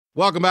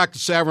Welcome back to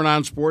Savern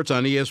on Sports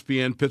on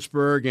ESPN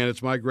Pittsburgh, and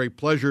it's my great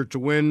pleasure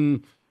to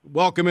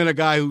welcome in a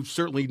guy who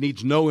certainly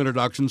needs no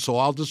introduction, so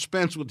I'll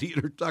dispense with the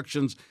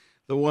introductions,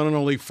 the one and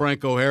only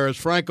Franco Harris.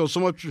 Franco,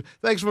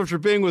 thanks so much for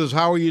being with us.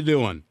 How are you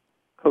doing?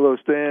 Hello,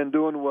 Stan.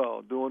 Doing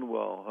well.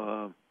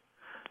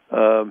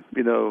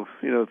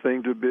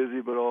 Things are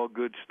busy, but all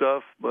good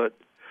stuff. But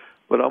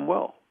I'm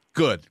well.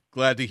 Good.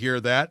 Glad to hear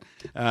that.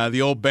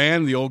 The old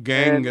band, the old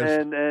gang.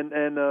 And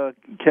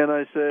can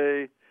I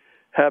say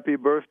happy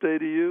birthday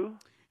to you?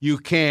 You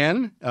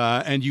can,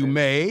 and you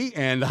may,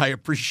 and I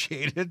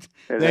appreciate it.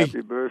 And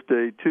happy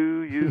birthday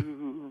to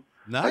you.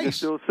 Nice. I can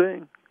still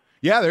sing.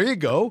 Yeah, there you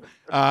go.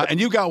 And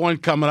you got one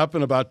coming up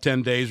in about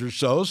 10 days or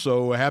so,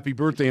 so happy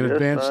birthday in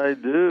advance I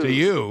do. to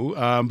you.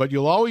 But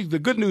the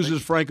good news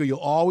is, Franco, you'll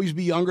always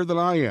be younger than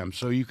I am,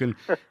 so you can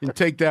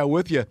take that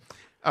with you.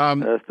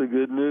 That's the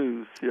good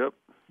news, yep.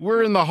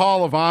 We're in the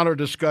Hall of Honor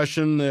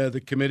discussion.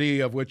 The committee,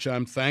 of which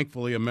I'm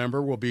thankfully a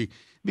member, will be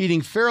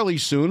meeting fairly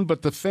soon,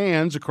 but the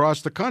fans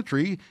across the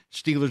country,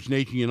 Steelers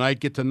Nation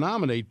Unite, get to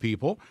nominate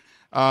people.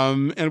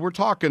 And we're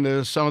talking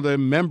to some of the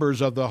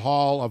members of the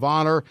Hall of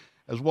Honor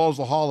as well as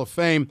the Hall of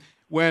Fame.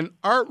 When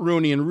Art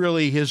Rooney and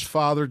really his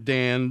father,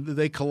 Dan,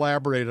 they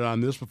collaborated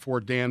on this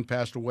before Dan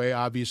passed away,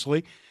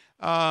 obviously.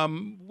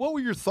 What were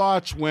your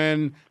thoughts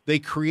when they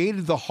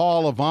created the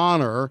Hall of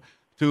Honor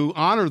to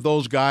honor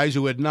those guys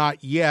who had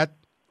not yet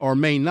or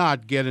may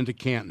not get into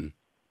Canton?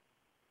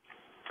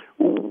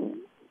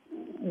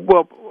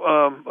 Well,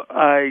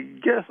 I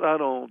guess I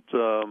don't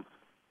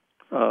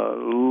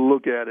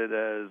look at it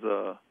as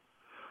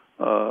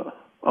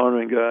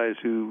honoring guys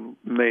who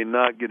may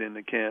not get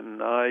into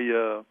Canton.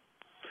 I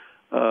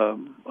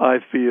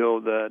feel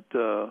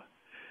that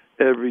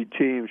every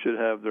team should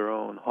have their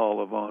own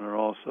Hall of Honor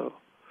also,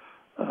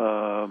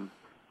 and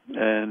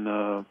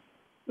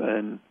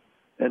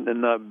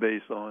not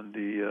based on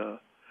the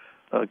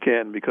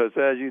Canton, because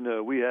as you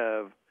know, we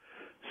have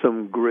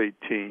some great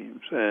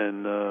teams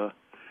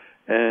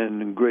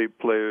and great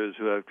players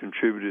who have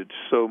contributed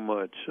so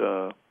much,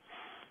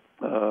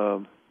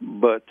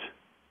 but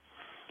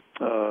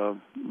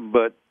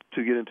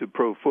to get into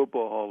Pro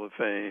Football Hall of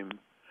Fame,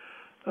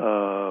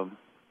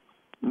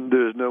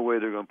 there's no way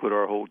they're going to put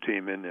our whole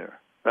team in there.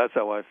 That's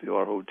how I feel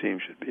our whole team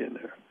should be in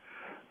there.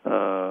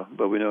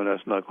 But we know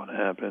that's not going to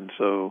happen.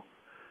 So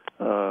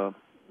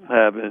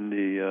having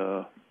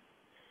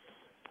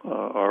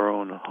our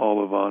own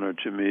Hall of Honor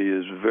to me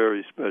is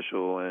very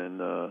special,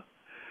 and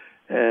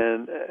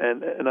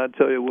I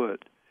tell you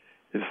what,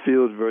 it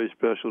feels very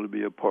special to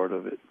be a part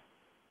of it.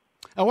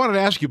 I wanted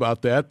to ask you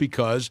about that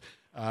because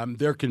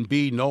there can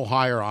be no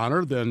higher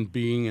honor than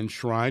being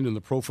enshrined in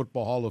the Pro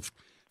Football Hall of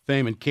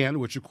Fame in Canton,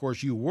 which, of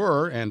course, you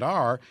were and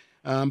are.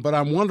 But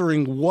I'm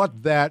wondering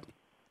what that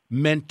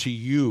meant to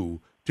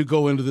you to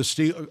go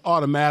into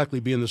automatically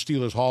be in the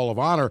Steelers Hall of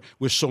Honor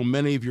with so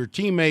many of your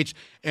teammates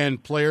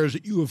and players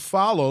that you have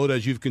followed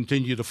as you've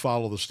continued to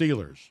follow the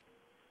Steelers.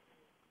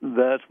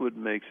 That's what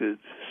makes it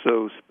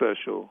so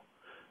special,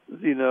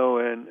 and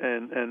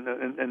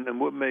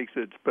what makes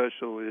it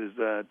special is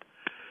that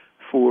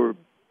for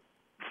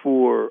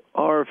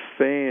our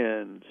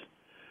fans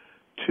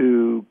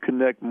to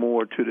connect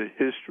more to the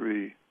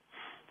history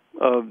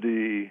of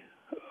the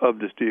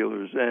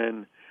Steelers,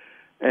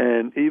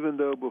 and even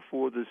though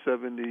before the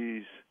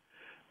 70s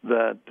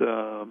that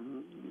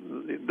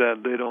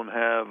they don't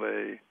have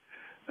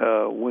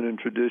a winning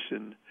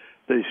tradition,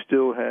 they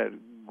still had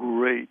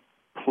great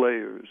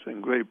players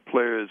and great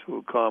players who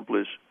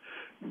accomplish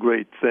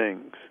great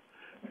things,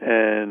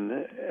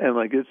 and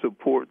like it's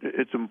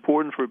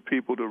important for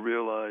people to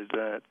realize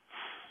that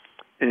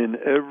in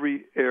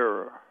every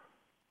era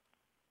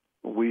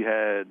we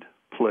had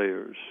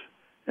players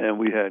and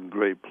we had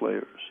great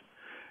players,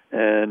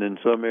 and in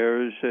some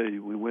eras, hey,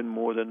 we win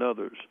more than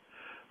others,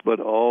 but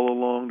all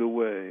along the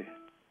way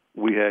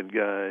we had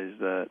guys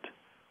that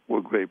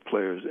were great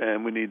players,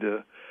 and we need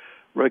to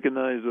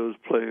recognize those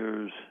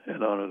players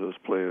and honor those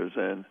players,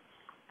 and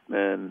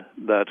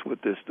that's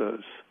what this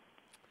does.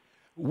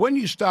 When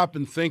you stop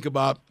and think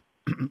about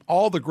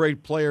all the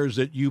great players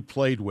that you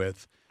played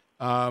with,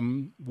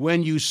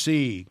 when you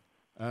see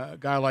a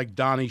guy like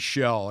Donnie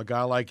Shell, a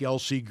guy like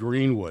L.C.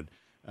 Greenwood,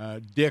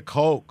 Dick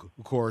Hoke,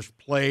 of course,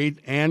 played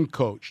and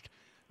coached,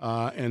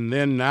 and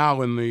then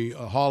now in the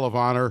Hall of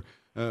Honor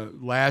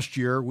last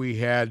year we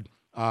had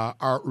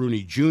Art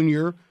Rooney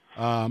Jr.,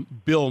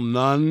 Bill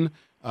Nunn.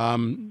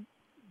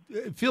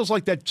 It feels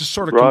like that just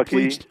sort of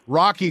completes.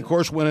 Rocky, of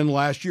course, went in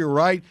last year,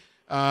 right?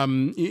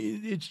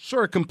 It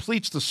sort of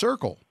completes the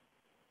circle.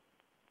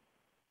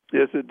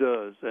 Yes, it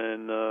does,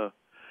 and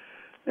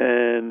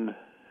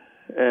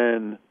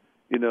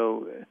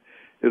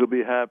it'll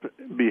be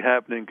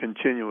happening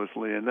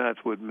continuously, and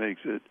that's what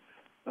makes it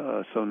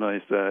so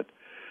nice that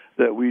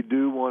we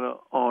do want to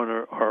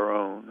honor our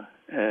own,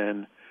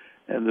 and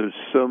there's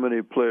so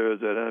many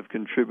players that have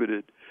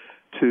contributed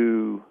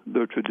to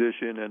the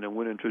tradition and the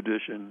winning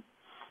tradition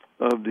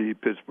of the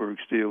Pittsburgh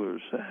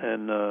Steelers,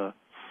 and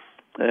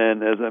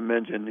as I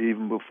mentioned,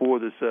 even before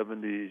the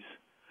 70s,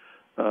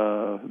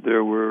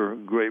 there were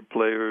great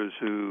players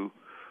who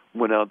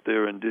went out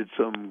there and did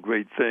some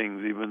great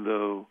things, even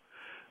though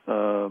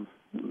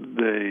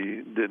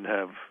they didn't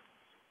have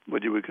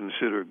what you would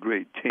consider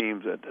great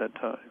teams at that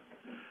time.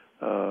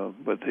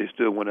 But they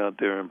still went out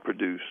there and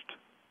produced.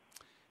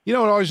 You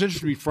know, it always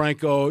interests me,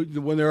 Franco,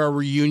 when there are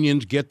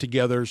reunions,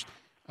 get-togethers,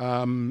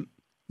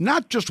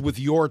 not just with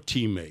your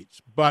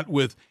teammates, but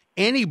with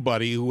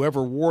anybody who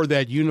ever wore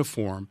that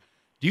uniform.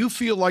 Do you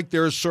feel like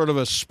there's sort of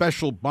a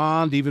special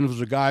bond, even if it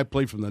was a guy who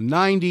played from the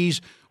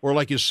 90s, or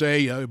like you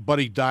say,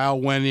 Buddy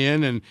Dial went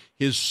in and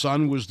his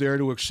son was there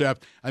to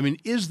accept? I mean,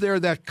 is there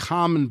that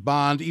common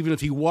bond, even if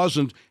he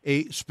wasn't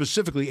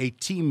specifically a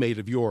teammate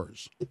of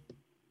yours?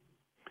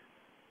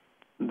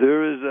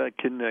 There is that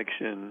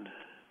connection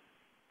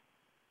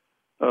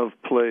of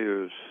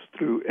players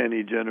through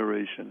any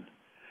generation,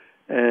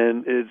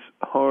 and it's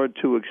hard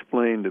to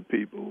explain to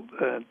people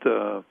that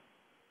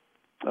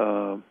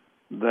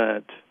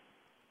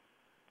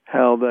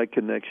how that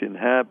connection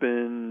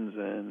happens,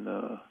 and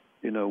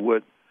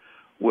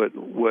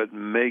what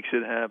makes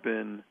it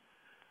happen.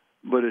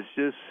 But it's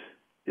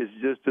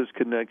just this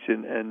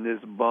connection and this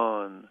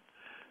bond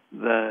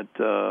that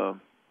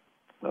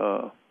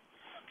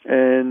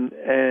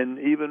and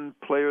even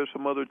players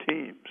from other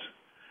teams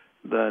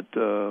that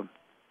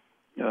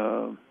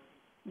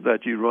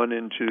you run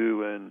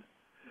into, and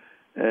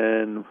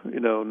a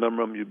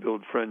number of them you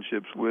build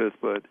friendships with.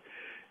 But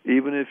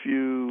even if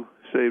you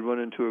say run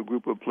into a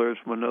group of players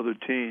from another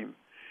team,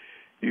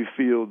 you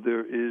feel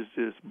there is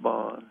this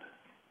bond,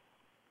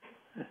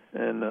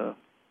 and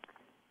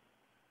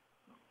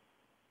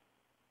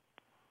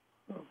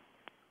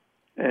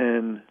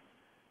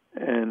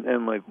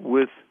like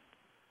with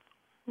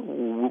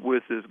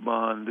this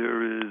bond,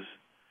 there's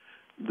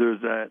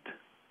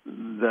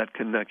that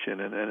connection,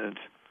 and it's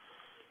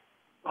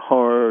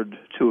hard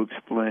to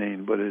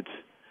explain, but it's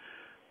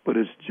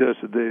just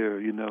there.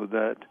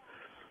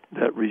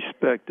 That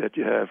respect that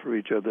you have for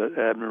each other, that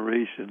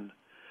admiration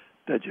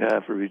that you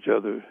have for each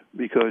other,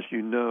 because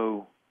you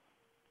know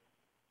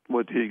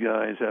what these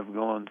guys have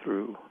gone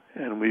through,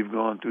 and we've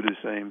gone through the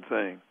same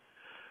thing.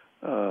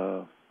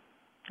 So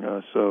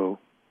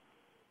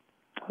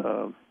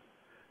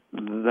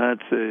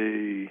that's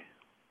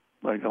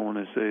I want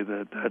to say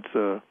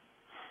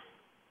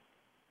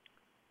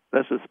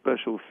that's a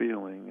special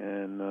feeling,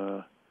 and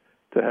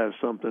to have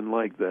something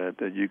like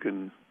that you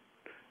can,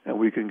 and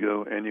we can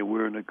go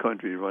anywhere in the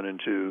country, run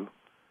into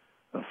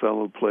a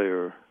fellow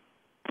player,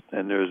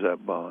 and there's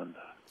that bond.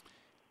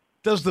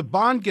 Does the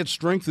bond get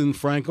strengthened,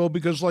 Franco?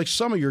 Because like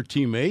some of your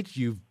teammates,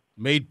 you've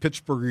made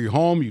Pittsburgh your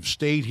home, you've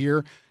stayed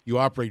here, you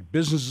operate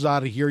businesses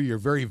out of here, you're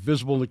very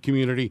visible in the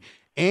community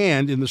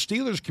and in the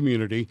Steelers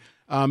community.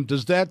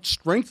 Does that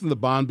strengthen the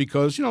bond?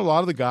 Because, a lot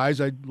of the guys,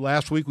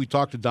 last week we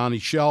talked to Donnie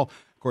Shell.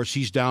 Of course,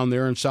 he's down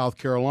there in South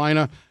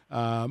Carolina.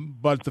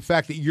 But the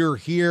fact that you're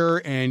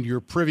here and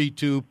you're privy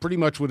to pretty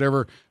much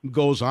whatever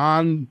goes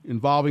on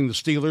involving the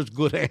Steelers,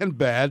 good and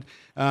bad,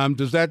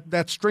 does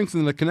that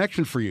strengthen the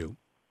connection for you?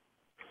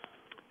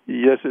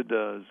 Yes, it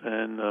does.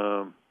 And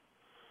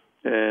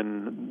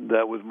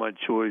that was my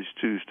choice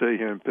to stay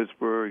here in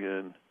Pittsburgh,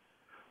 and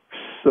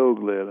so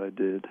glad I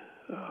did.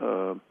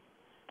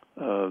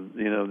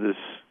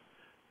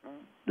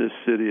 This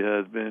city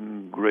has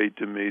been great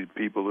to me.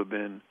 People have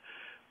been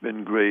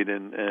great,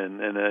 and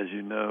as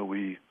you know,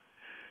 we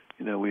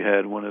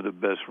had one of the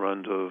best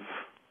runs of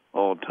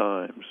all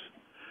times,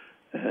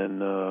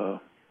 and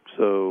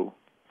so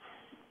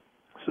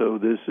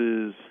this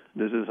is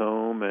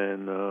home,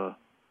 and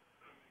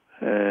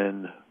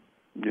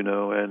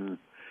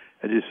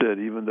as you said,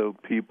 even though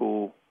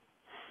people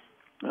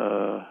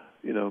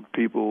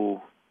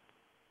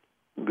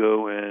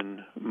go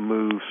and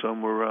move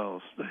somewhere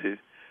else,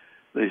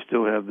 they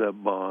still have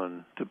that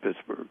bond to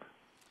Pittsburgh.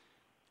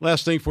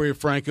 Last thing for you,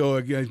 Franco.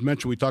 I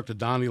mentioned we talked to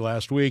Donnie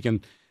last week,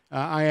 and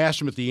I asked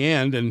him at the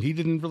end, and he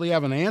didn't really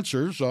have an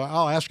answer, so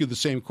I'll ask you the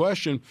same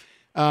question.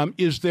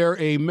 Is there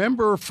a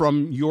member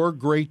from your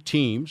great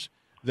teams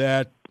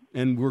that,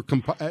 and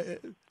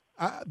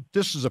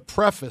this is a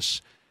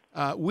preface,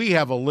 we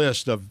have a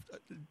list of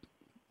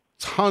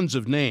tons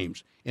of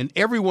names, and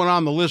everyone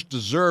on the list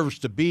deserves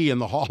to be in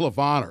the Hall of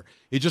Honor.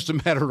 It's just a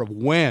matter of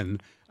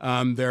when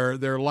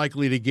they're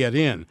likely to get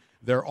in.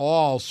 They're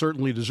all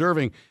certainly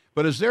deserving.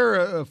 But is there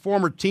a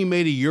former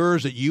teammate of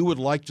yours that you would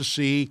like to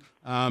see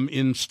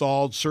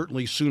installed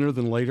certainly sooner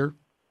than later?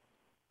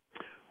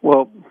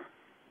 Well,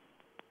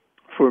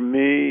 for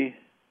me,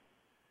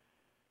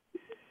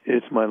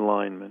 it's my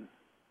linemen.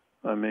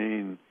 I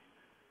mean,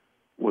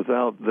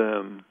 without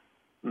them,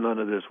 none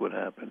of this would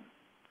happen.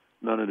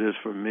 None of this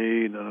for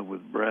me, none of it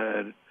with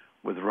Brad,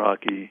 with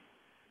Rocky,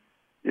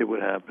 it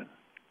would happen.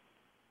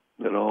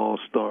 It all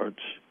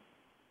starts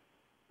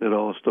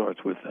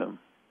with them.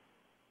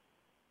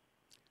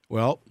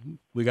 Well,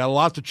 we got a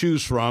lot to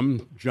choose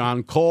from.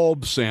 John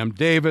Kolb, Sam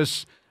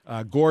Davis,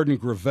 Gordon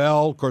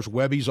Gravel. Of course,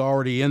 Webby's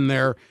already in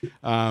there.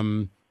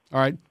 All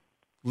right,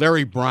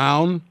 Larry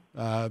Brown.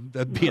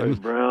 Larry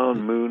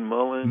Brown, Moon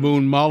Mullins.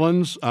 Moon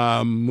Mullins.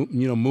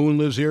 Moon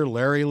lives here.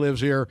 Larry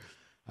lives here.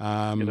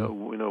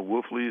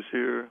 Wolfley's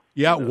here.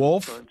 Yeah,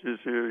 Wolf. Bunch is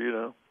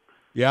here.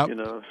 Yeah.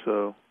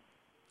 So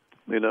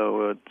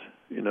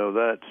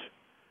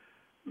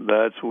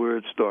that's where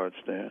it starts,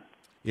 Dan.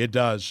 It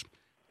does.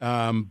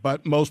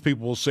 But most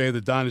people will say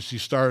the dynasty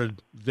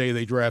started the day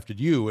they drafted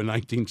you in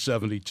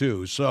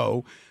 1972.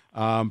 So,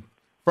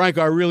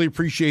 Franco, I really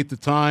appreciate the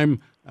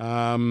time.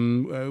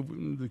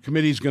 The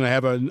committee's going to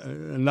have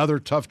another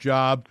tough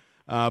job,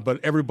 but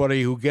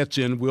everybody who gets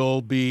in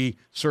will be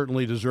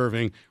certainly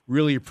deserving.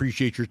 Really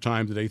appreciate your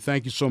time today.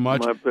 Thank you so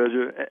much. My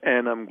pleasure,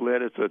 and I'm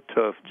glad it's a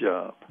tough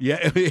job. Yeah,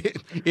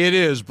 it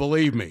is.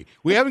 Believe me,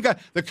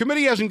 the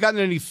committee hasn't gotten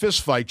any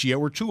fistfights yet.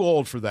 We're too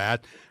old for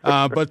that,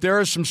 but there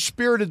are some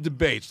spirited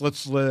debates.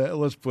 Let's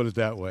put it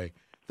that way.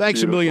 Thanks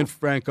Beautiful. a million,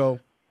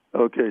 Franco.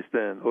 Okay,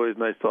 Stan. Always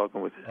nice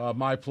talking with you.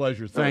 My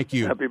pleasure. Thank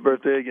you. Happy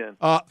birthday again.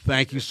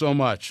 Thank you so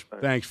much.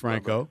 Thanks,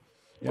 Franco.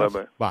 Yes.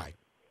 Bye-bye. Bye.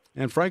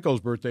 And Franco's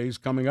birthday is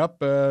coming up.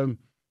 Got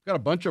a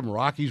bunch of them.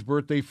 Rocky's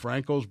birthday,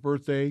 Franco's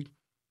birthday,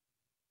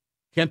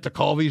 Kent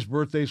DeColvey's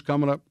birthday's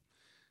coming up.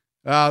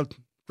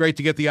 Great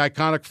to get the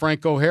iconic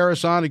Franco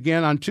Harris on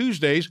again on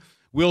Tuesdays.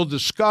 We'll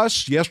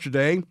discuss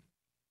yesterday.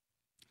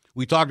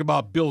 We talked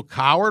about Bill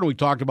Cowher. We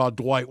talked about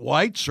Dwight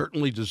White,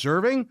 certainly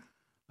deserving.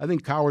 I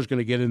think Cowher's going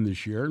to get in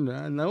this year.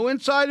 No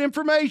inside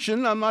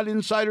information. I'm not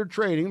insider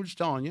trading. I'm just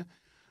telling you.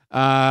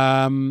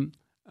 And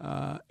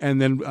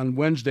then on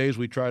Wednesdays,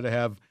 we try to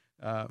have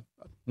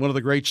one of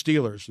the great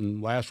Steelers.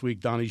 And last week,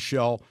 Donnie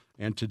Shell,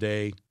 and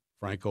today,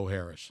 Franco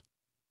Harris.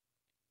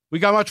 We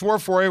got much more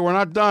for you. We're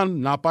not done,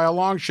 not by a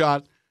long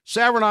shot.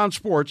 Savern on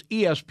Sports,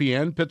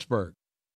 ESPN, Pittsburgh.